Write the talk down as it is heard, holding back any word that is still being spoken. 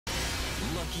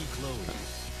Lucky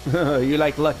Chloe. You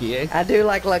like Lucky, eh? I do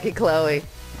like Lucky Chloe.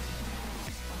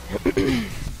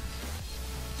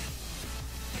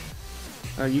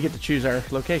 You get to choose our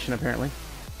location, apparently.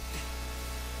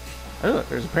 Oh,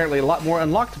 there's apparently a lot more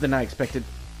unlocked than I expected.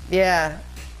 Yeah.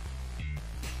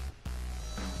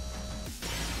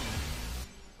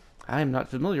 I am not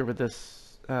familiar with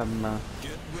this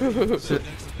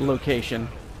location.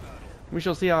 We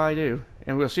shall see how I do.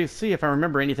 And we'll see if I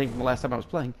remember anything from the last time I was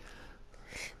playing.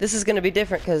 This is going to be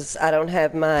different because I don't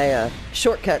have my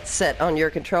shortcuts set on your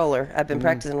controller. I've been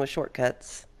practicing with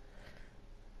shortcuts.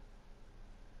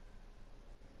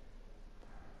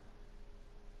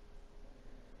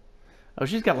 Oh,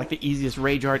 she's got like the easiest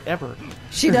rage art ever.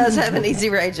 She does have an easy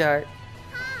rage art.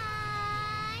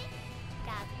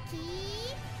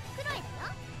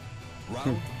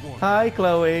 Round 1. Hi,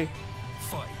 Chloe.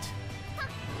 Fight.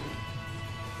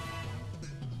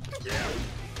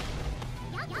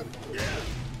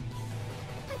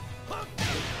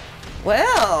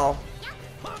 Well.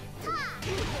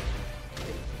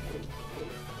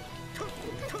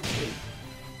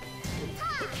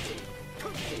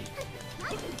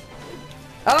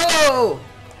 Oh!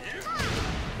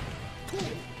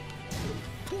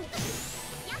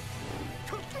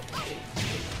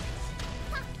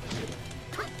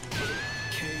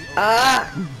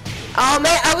 Oh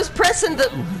man, I was pressing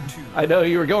the... I know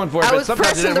you were going for it, I but was sometimes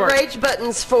it pressing didn't the work. rage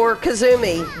buttons for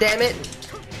Kazumi, damn it.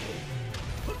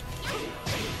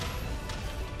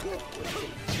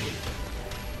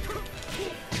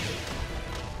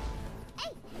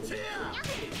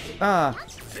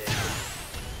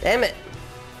 Damn it.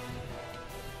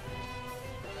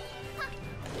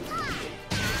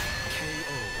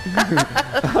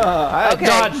 I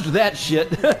dodged that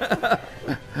shit.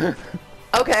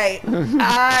 Okay,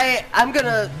 I'm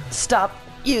gonna stop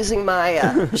using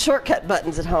my shortcut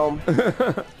buttons at home,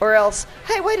 or else.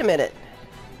 Hey, wait a minute.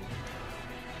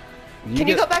 Can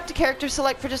you go back to character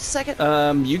select for just a second?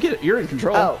 You're in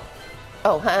control.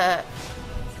 Oh, ha.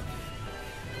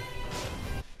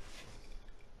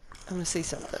 I want to see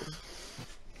something.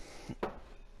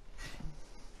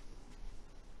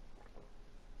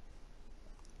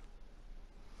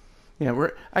 Yeah,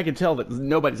 I can tell that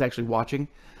nobody's actually watching.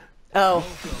 Oh.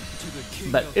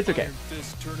 But it's okay.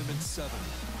 Fist Tournament 7.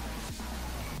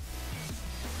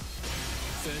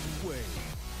 Feng.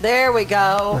 There we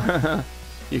go.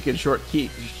 You can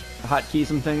hotkey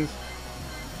some things.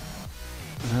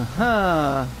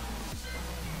 Uh-huh.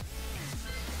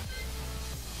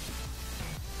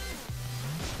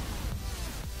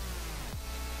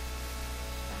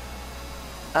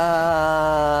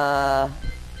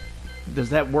 Does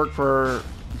that work for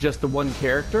just the one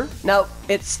character? Nope,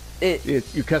 you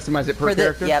customize it per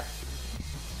character? Yep.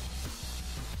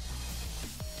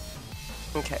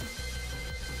 Okay.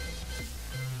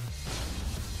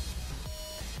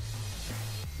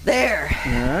 There.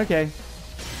 Okay.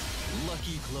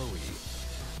 Lucky Chloe.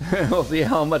 We'll see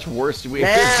how much worse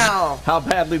now. How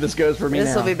badly this goes for me now.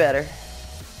 This will be better.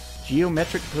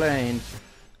 Geometric plane.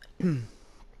 Get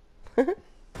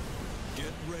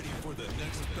ready for the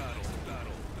next battle.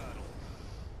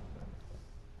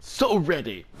 So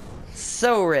ready.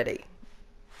 So ready.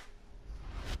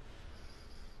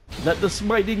 Let the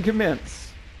smiting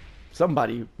commence.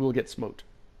 Somebody will get smoked.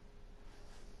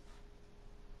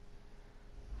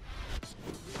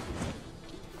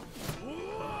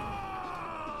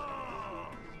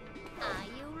 Are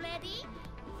you ready?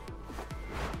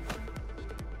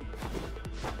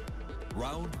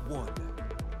 Round 1.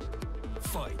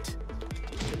 Fight.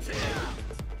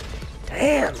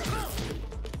 Damn. Here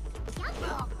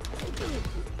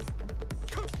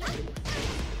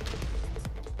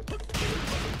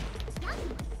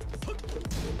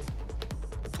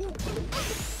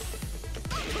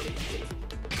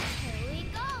we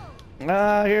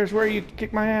go. Here's where you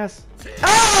kick my ass.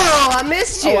 Oh, I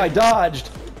missed you. Oh, I dodged.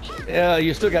 Yeah,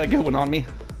 you still got a good one on me.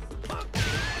 KO.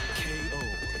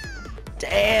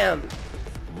 Damn.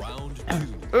 Round 2.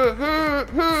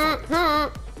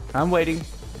 I'm waiting.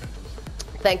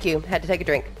 Thank you. Had to take a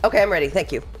drink. Okay, I'm ready.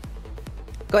 Thank you.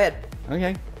 Go ahead.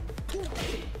 Okay.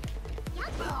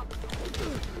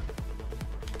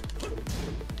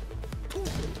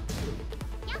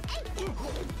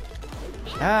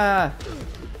 Ah.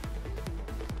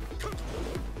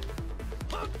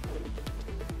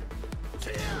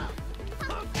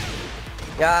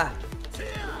 Ah.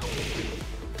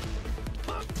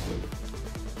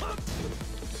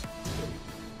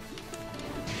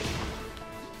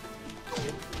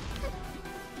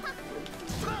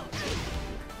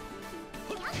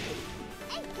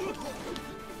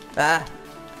 Ah.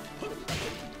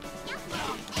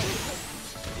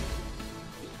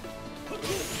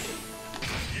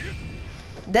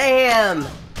 Damn.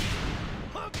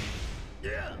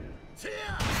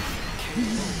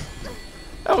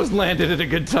 That was landed at a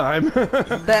good time.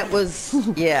 That was,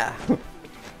 yeah.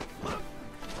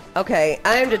 Okay,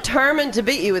 I am determined to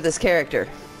beat you with this character.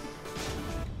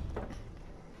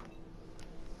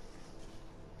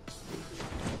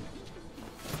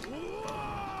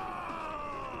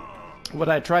 What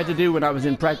I tried to do when I was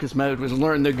in practice mode was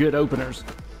learn the good openers.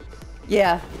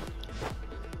 Yeah.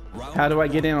 How do I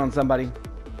get in on somebody?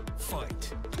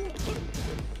 Fight.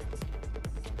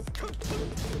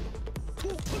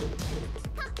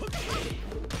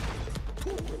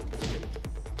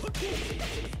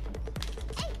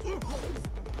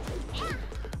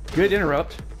 Good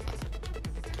interrupt.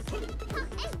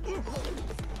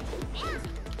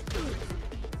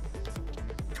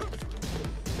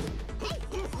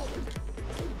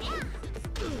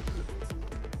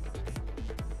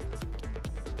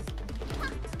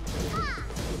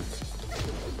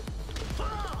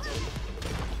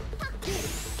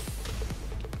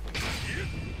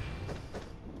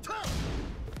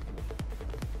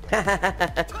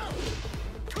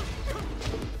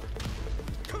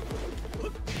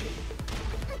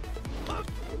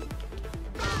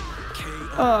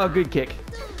 Oh, good kick.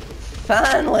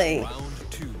 Finally. Round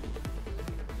 2.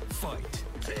 Fight.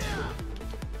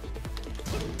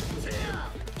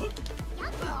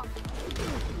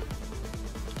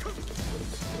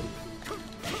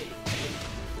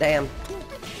 Damn.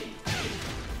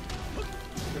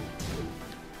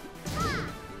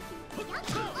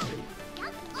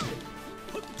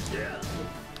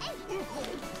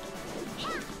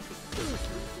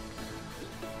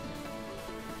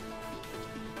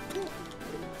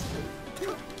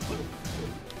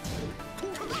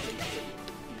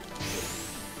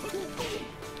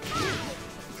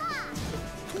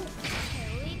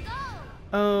 Here we go.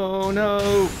 Oh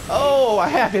no. Oh, I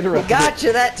half interrupted. Got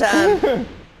you that time.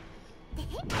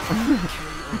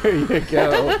 There you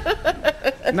go.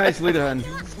 Nicely done.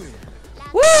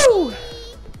 Woo!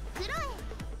 黒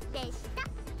いでし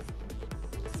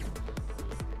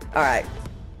た。 All right.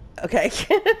 Okay.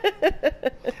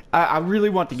 I really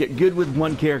want to get good with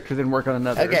one character, then work on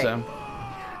another. Okay. So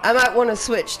I might want to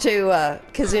switch to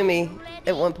Kazumi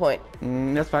at one point.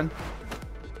 that's fine.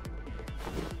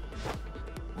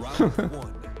 Round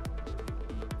 1.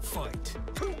 Fight.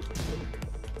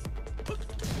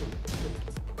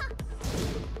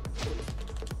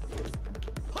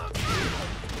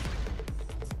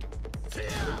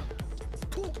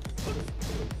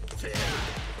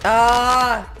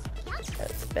 Ah!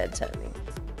 That's bad timing.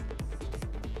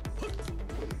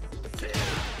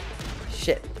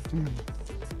 Shit.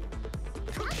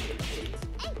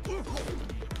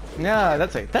 Yeah,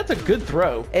 that's a good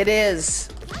throw. It is.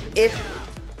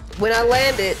 When I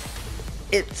land it,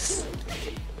 it's.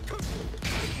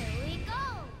 Here we go.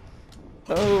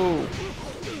 Oh.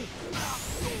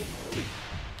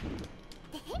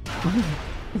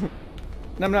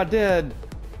 I'm not dead.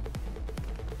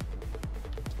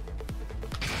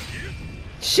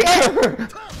 Shit!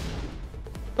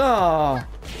 Oh.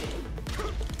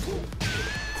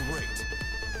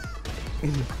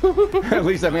 Great. At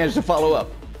least I managed to follow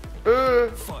up.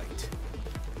 Fight.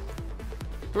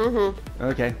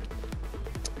 Okay.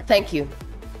 Thank you.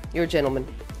 You're a gentleman.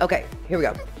 Okay, here we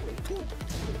go.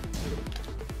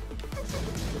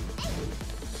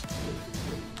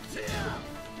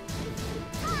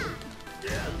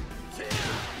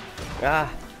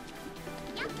 Ah.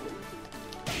 Here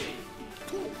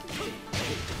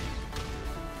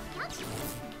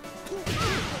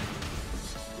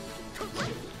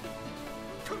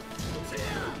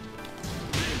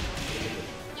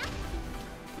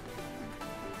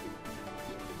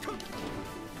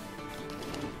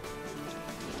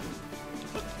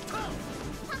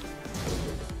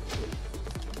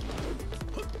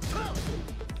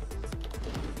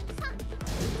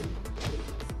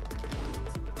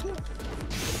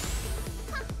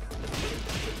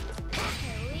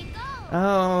we go.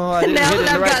 Oh, I didn't Now hit it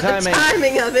that in I've the got right the timing.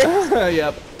 timing of it,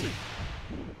 Yep.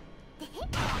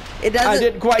 it doesn't.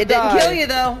 didn't quite It didn't die. kill you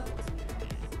though.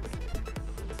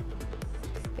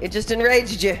 It just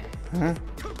enraged you.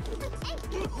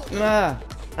 Ah.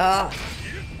 Ah.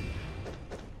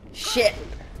 Shit.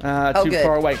 Too good.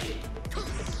 far away.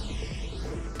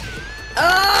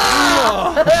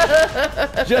 Oh!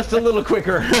 Just a little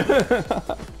quicker.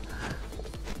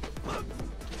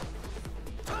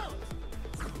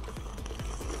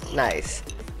 Nice.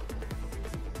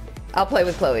 I'll play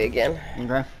with Chloe again.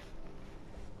 Okay.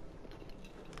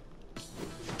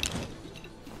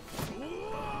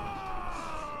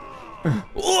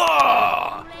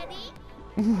 Whoa!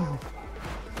 Ready?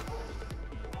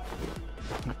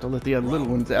 To let the other little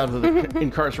ones out of the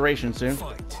incarceration soon.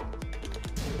 Fight.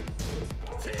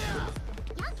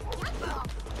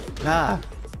 Ah,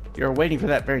 you're waiting for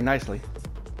that very nicely.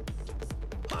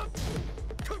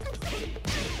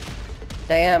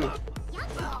 Damn.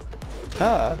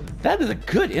 Ah, that is a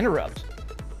good interrupt.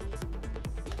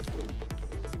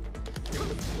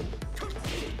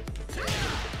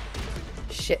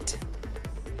 Shit.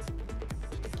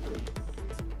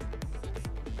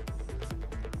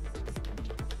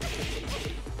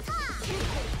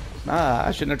 Ah,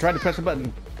 I shouldn't have tried to press a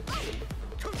button.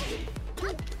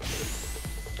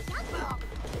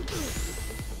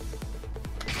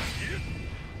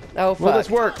 Oh, fuck. Will this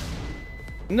work?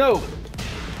 No.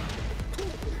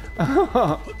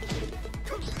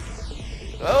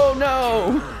 Oh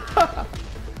no.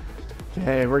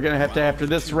 Okay, we're gonna have to, after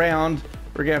this round,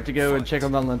 we're gonna have to go and check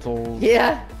on the lentils.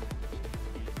 Yeah.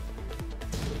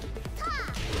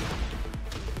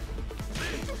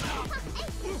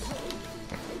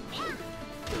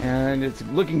 And it's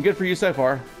looking good for you so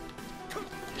far.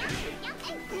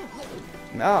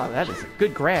 Ah, that is a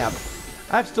good grab.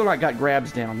 I've still not got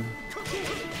grabs down.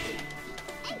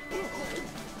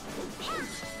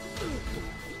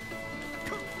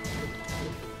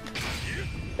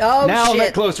 Oh, Now I'm shit.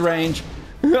 at close range.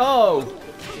 Oh!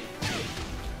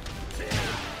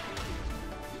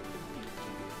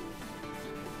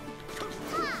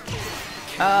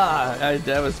 Ah,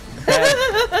 that was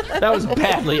bad. That was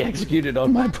badly executed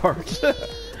on my part.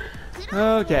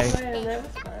 Okay. Man, that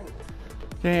was fun.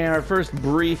 Okay, our first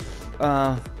brief